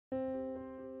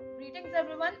Greetings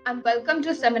everyone and welcome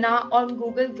to seminar on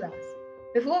Google Glass.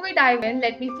 Before we dive in,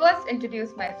 let me first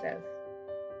introduce myself.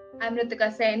 I'm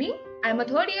Ritika Saini. I'm a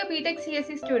third year BTech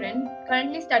CSE student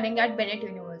currently studying at Bennett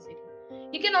University.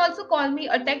 You can also call me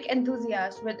a tech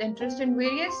enthusiast with interest in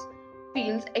various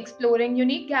fields exploring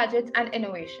unique gadgets and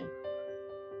innovation.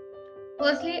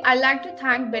 Firstly, I'd like to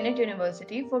thank Bennett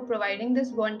University for providing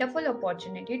this wonderful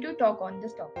opportunity to talk on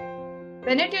this topic.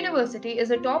 Bennett University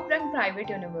is a top-ranked private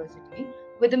university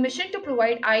with a mission to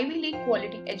provide Ivy League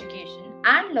quality education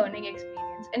and learning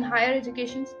experience in higher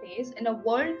education space in a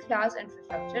world-class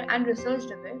infrastructure and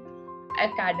research-driven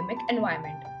academic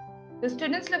environment. To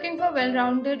students looking for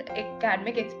well-rounded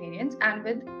academic experience and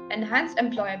with enhanced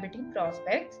employability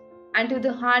prospects, and to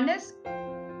the harness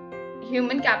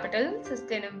human capital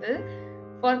sustainable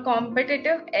for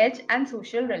competitive edge and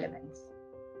social relevance.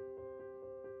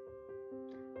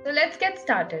 So let's get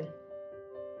started.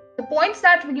 The points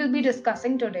that we will be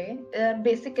discussing today are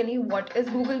basically what is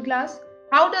Google Glass,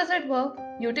 how does it work,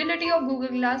 utility of Google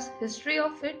Glass, history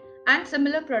of it, and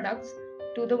similar products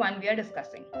to the one we are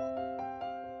discussing.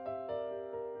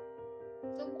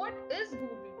 So what is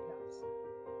Google Glass?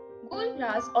 Google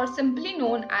Glass, or simply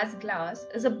known as Glass,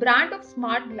 is a brand of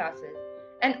smart glasses,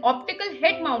 an optical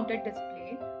head-mounted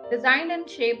display designed in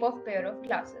shape of pair of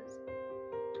glasses.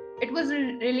 It was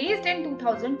released in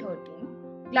 2013.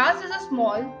 Glass is a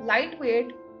small,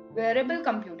 lightweight, wearable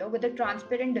computer with a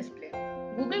transparent display.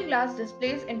 Google Glass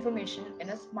displays information in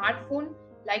a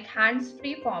smartphone-like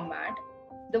hands-free format.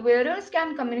 The wearers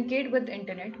can communicate with the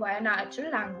internet via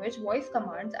natural language voice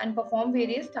commands and perform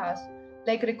various tasks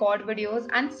like record videos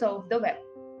and surf the web.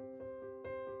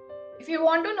 If you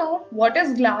want to know what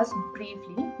is Glass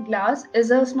briefly, Glass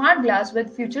is a smart glass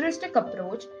with futuristic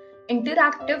approach,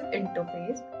 interactive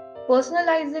interface,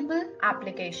 personalizable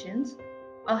applications,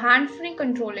 a hand-free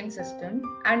controlling system,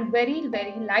 and very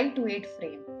lightweight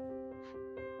frame.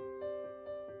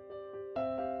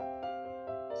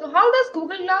 So how does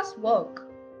Google Glass work?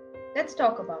 Let's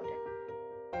talk about it.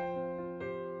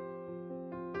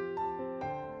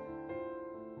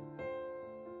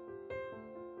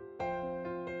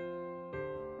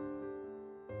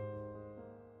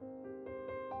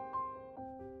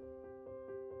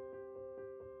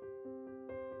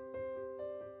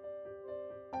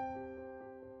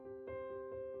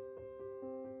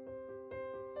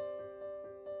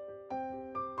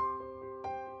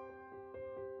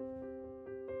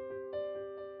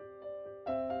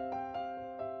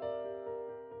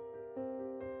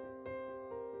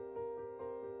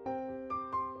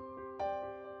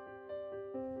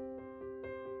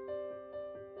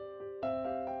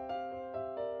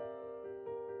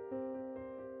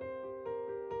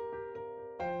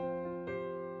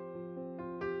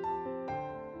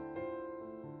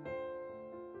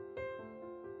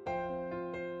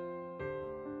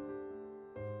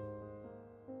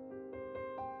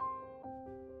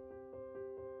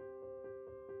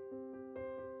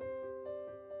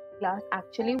 Glass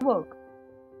actually work.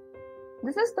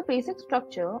 This is the basic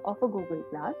structure of a Google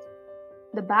Glass.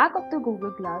 The back of the Google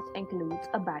Glass includes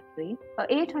a battery, a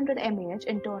 800 mAh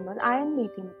internal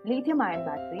lithium-ion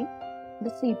battery. The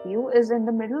CPU is in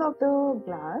the middle of the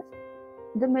glass.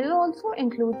 The middle also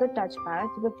includes a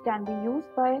touchpad which can be used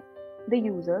by the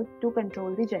user to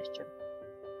control the gesture.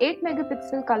 8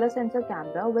 megapixel color sensor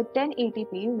camera with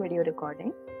 1080p video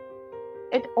recording.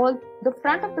 The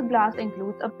front of the glass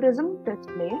includes a prism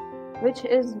display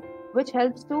which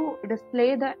helps to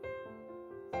display the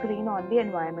screen on the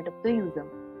environment of the user.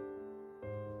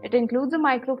 It includes a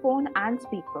microphone and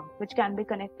speaker which can be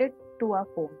connected to our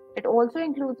phone. It also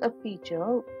includes a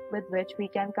feature with which we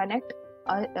can connect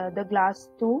the glass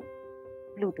to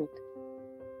Bluetooth.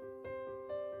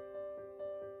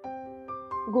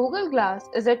 Google Glass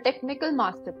is a technical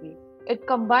masterpiece. It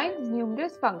combines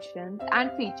numerous functions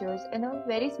and features in a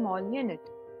very small unit.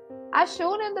 As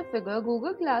shown in the figure,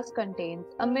 Google Glass contains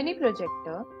a mini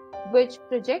projector which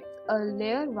projects a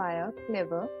layer via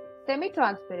clever,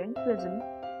 semi-transparent prism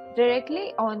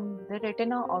directly on the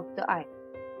retina of the eye.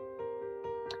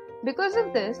 Because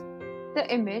of this,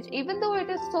 the image, even though it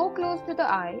is so close to the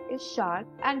eye, is sharp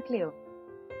and clear.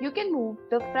 You can move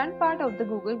the front part of the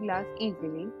Google Glass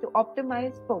easily to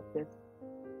optimize focus.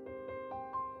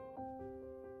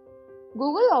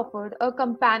 Google offered a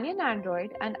companion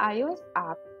Android and iOS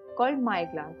app called My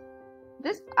Glass.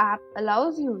 This app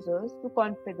allows users to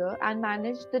configure and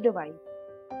manage the device.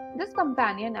 This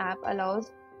companion app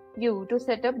allows you to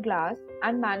set up Glass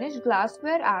and manage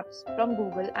glassware apps from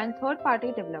Google and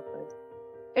third-party developers.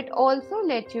 It also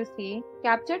lets you see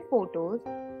captured photos,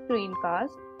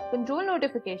 screencasts, control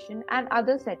notification, and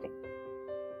other settings.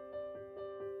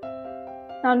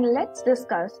 Now let's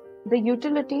discuss the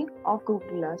utility of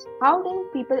Google Glass. How do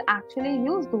people actually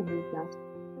use Google Glass?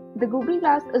 The Google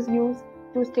Glass is used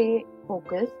to stay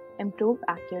focused, improve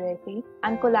accuracy,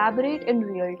 and collaborate in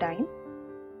real time.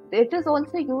 It is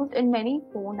also used in many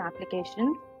phone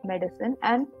applications, medicine,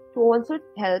 and to also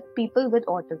help people with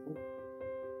autism.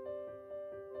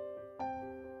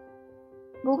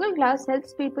 Google Glass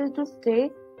helps people to stay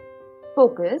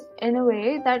focused in a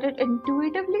way that it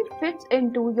intuitively fits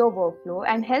into your workflow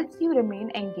and helps you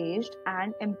remain engaged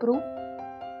and improve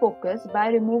focus by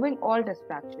removing all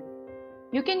distractions.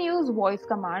 You can use voice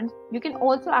commands. You can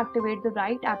also activate the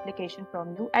right application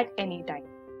from you at any time.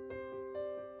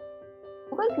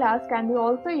 Google Glass can be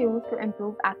also used to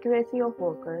improve accuracy of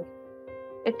workers.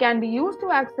 It can be used to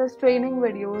access training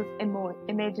videos,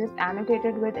 images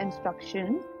annotated with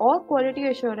instructions, or quality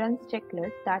assurance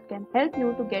checklists that can help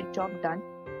you to get job done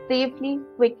safely,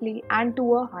 quickly, and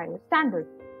to a higher standard.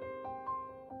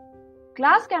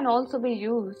 Glass can also be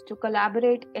used to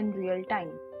collaborate in real time,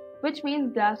 which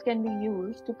means Glass can be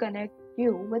used to connect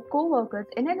you with co-workers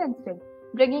in an instant,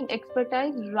 bringing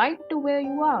expertise right to where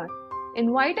you are,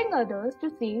 inviting others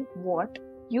to see what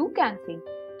you can see.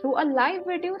 Through a live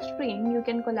video stream, you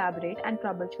can collaborate and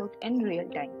troubleshoot in real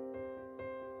time.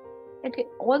 It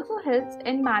also helps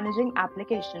in managing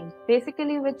applications,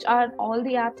 basically which are all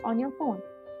the apps on your phone.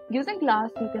 Using Glass,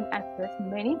 you can access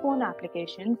many phone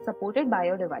applications supported by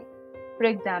your device. For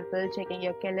example, checking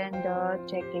your calendar,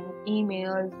 checking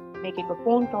emails, making a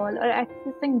phone call, or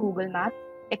accessing Google Maps,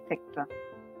 etc.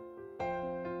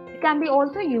 It can be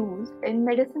also used in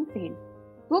medicine field.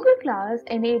 Google Glass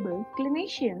enables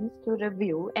clinicians to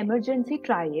review emergency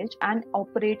triage and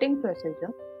operating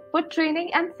procedure for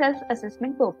training and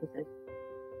self-assessment purposes.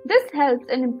 This helps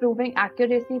in improving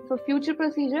accuracy for future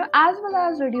procedure as well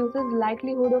as reduces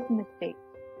likelihood of mistakes.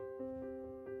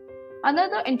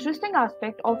 Another interesting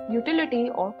aspect of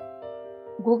utility of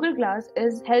Google Glass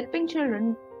is helping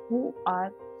children who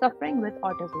are suffering with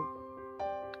autism.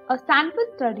 A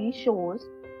Stanford study shows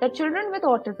that children with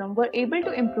autism were able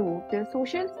to improve their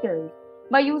social skills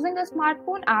by using a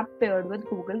smartphone app paired with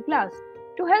Google Glass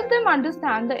to help them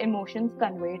understand the emotions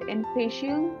conveyed in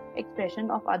facial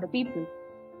expression of other people.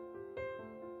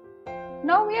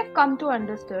 Now we have come to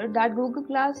understand that Google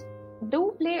Glass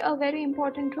do play a very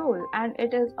important role and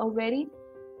it is a very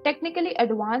technically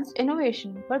advanced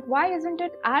innovation, but why isn't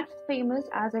it as famous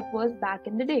as it was back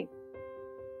in the day?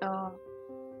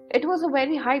 It was a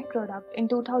very hyped product in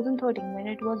 2013 when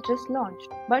it was just launched,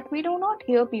 but we do not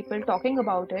hear people talking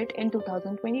about it in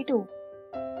 2022.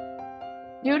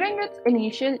 During its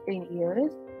initial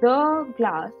years, the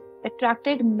Glass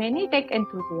attracted many tech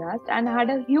enthusiasts and had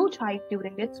a huge hype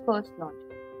during its first launch.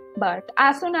 But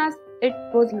as soon as it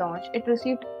was launched, it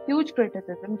received huge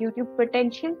criticism due to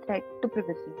potential threat to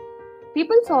privacy.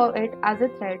 People saw it as a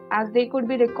threat as they could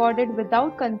be recorded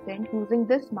without consent using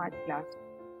this smart glass.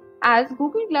 As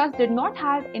Google Glass did not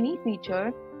have any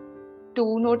feature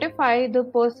to notify the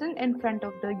person in front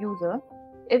of the user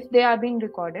if they are being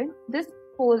recorded, this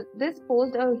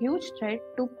posed a huge threat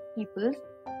to people's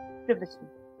privacy.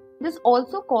 This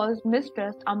also caused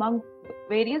mistrust among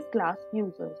various Glass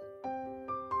users.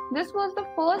 This was the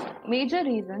first major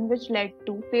reason which led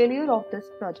to failure of this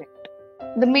project.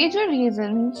 The major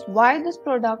reasons why this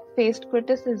product faced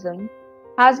criticism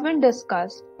has been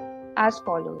discussed as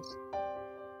follows.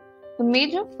 The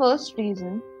major first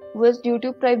reason was due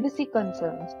to privacy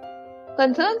concerns.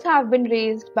 Concerns have been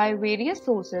raised by various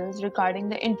sources regarding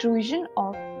the intrusion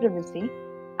of privacy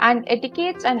and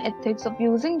etiquettes and ethics of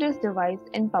using this device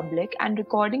in public and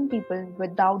recording people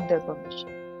without their permission.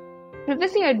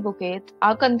 Privacy advocates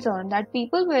are concerned that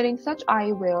people wearing such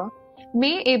eyewear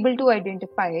may be able to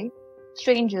identify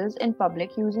strangers in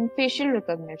public using facial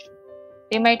recognition.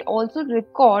 They might also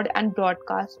record and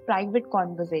broadcast private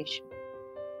conversation.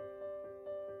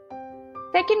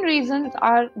 Second reasons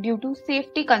are due to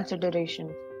safety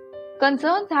considerations.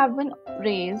 Concerns have been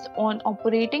raised on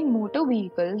operating motor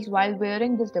vehicles while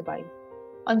wearing this device.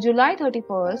 On July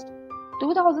 31st,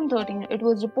 2013, it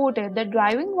was reported that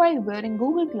driving while wearing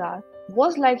Google Glass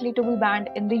was likely to be banned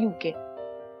in the UK,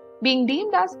 being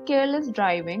deemed as careless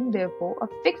driving, therefore a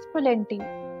fixed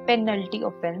penalty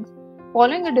offence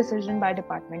following a decision by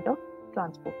Department of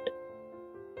Transport.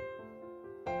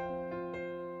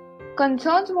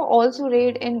 Concerns were also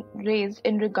raised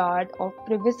in regard of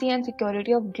privacy and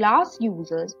security of Glass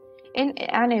users in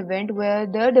an event where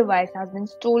their device has been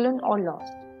stolen or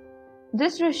lost.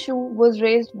 This issue was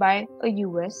raised by a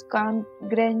US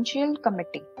Congressional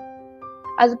Committee.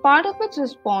 As a part of its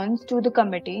response to the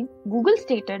committee, Google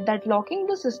stated that locking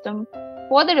the system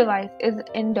for the device is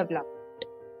in development.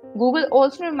 Google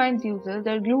also reminds users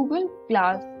that Google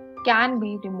Glass can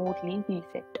be remotely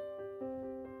reset.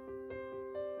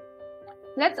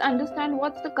 Let's understand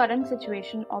what's the current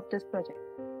situation of this project.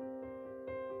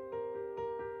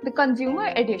 The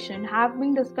consumer edition have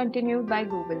been discontinued by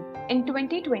Google. In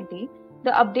 2020,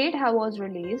 the update was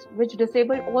released which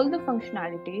disabled all the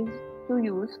functionalities to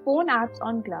use phone apps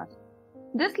on Glass.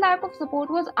 This lack of support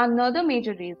was another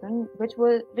major reason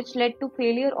which led to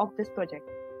failure of this project.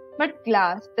 But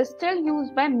Glass is still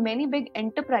used by many big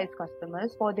enterprise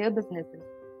customers for their businesses.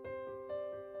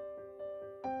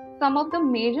 Some of the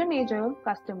major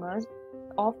customers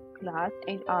of Glass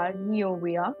are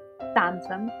Neovia,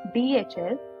 Samsung,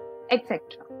 DHL, etc.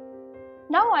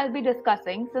 Now I'll be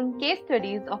discussing some case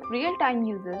studies of real-time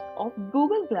uses of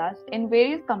Google Glass in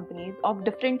various companies of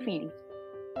different fields.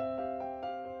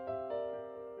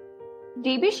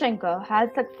 DB Schenker has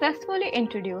successfully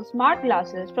introduced smart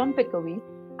glasses from Picovi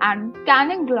and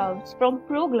scanning gloves from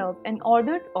ProGlove in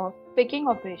order of picking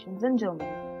operations in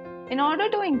Germany. In order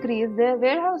to increase their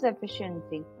warehouse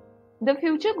efficiency, the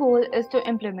future goal is to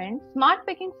implement smart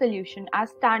picking solution as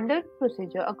standard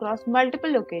procedure across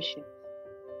multiple locations.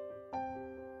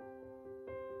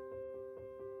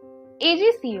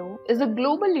 AGCO is a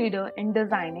global leader in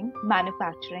designing,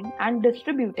 manufacturing, and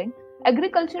distributing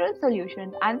agricultural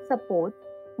solutions and supports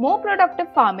more productive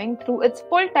farming through its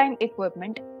full-time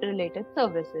equipment-related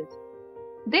services.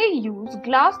 They use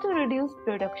glass to reduce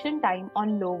production time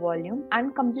on low volume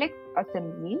and complex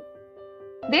assembly.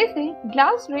 They say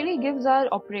glass really gives our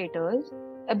operators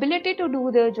ability to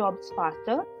do their jobs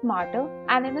faster, smarter,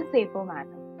 and in a safer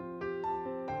manner.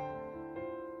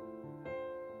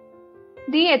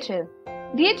 DHL.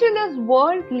 DHL is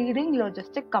world's leading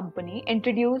logistic company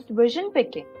introduced vision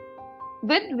picking.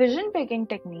 With vision picking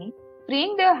technique,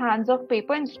 freeing their hands of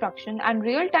paper instruction and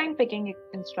real-time picking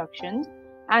instructions,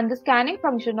 and the scanning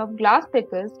function of glass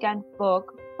pickers can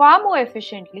work far more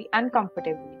efficiently and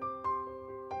comfortably.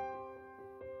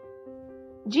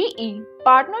 GE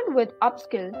partnered with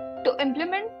Upskill to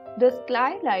implement the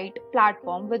Skylight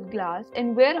platform with glass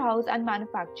in warehouse and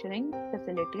manufacturing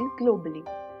facilities globally.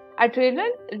 At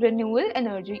Renewable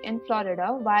Energy in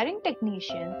Florida, wiring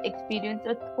technicians experienced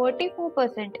a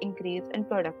 34% increase in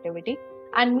productivity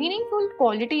and meaningful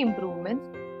quality improvements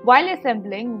while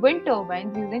assembling wind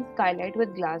turbines using Skylight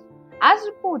with glass. As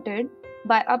reported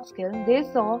by Upskill, they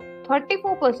saw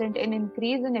 34% in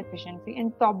increase in efficiency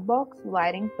in top box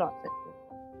wiring processes.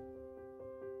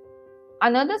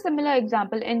 Another similar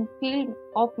example in field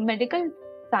of medical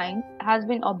science has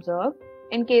been observed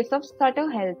in case of Sutter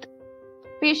Health.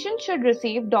 Patients should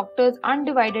receive doctors'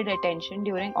 undivided attention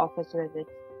during office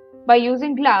visits. By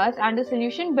using glass and a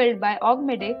solution built by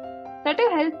Augmedic,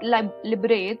 Sutter Health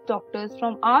liberates doctors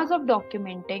from hours of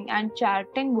documenting and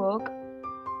charting work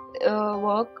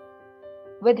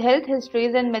with health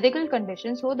histories and medical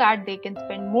conditions so that they can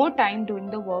spend more time doing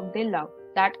the work they love,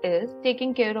 that is,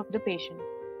 taking care of the patient.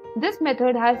 This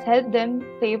method has helped them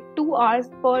save 2 hours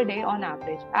per day on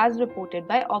average, as reported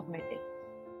by Augmedic.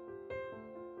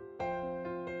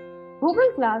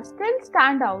 Google Glass still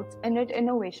stands out in its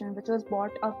innovation, which was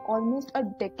bought up almost a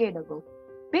decade ago.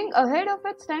 Being ahead of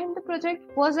its time, the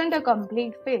project wasn't a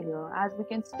complete failure, as we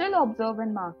can still observe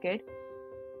in market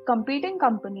competing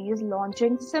companies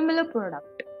launching similar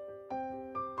products.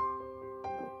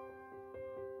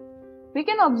 We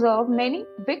can observe many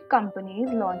big companies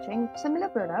launching similar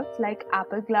products like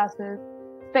Apple Glasses,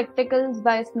 Spectacles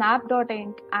by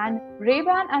Snap.Inc. and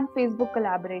Ray-Ban and Facebook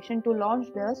collaboration to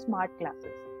launch their smart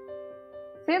glasses.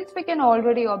 Since we can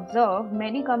already observe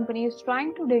many companies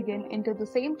trying to dig into the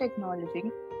same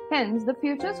technology, hence the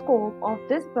future scope of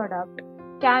this product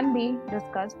can be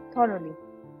discussed thoroughly.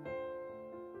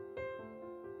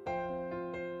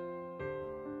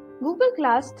 Google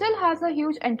Glass still has a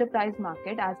huge enterprise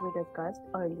market, as we discussed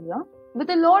earlier, with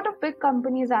a lot of big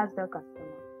companies as their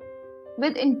customer.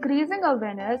 With increasing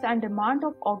awareness and demand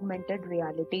of augmented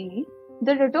reality,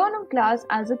 the return of glass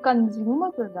as a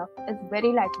consumer product is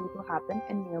very likely to happen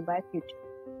in nearby future.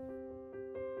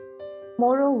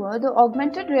 Moreover, the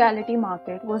augmented reality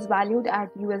market was valued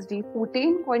at USD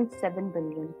 14.7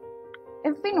 billion.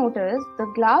 If we notice,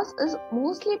 the glass is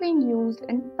mostly being used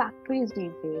in factories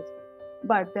these days.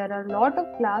 But there are a lot of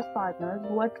glass partners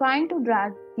who are trying to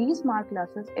drag these smart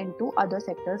glasses into other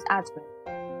sectors as well.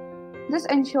 This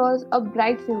ensures a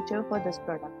bright future for this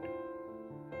product.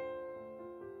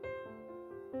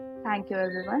 Thank you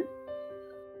everyone.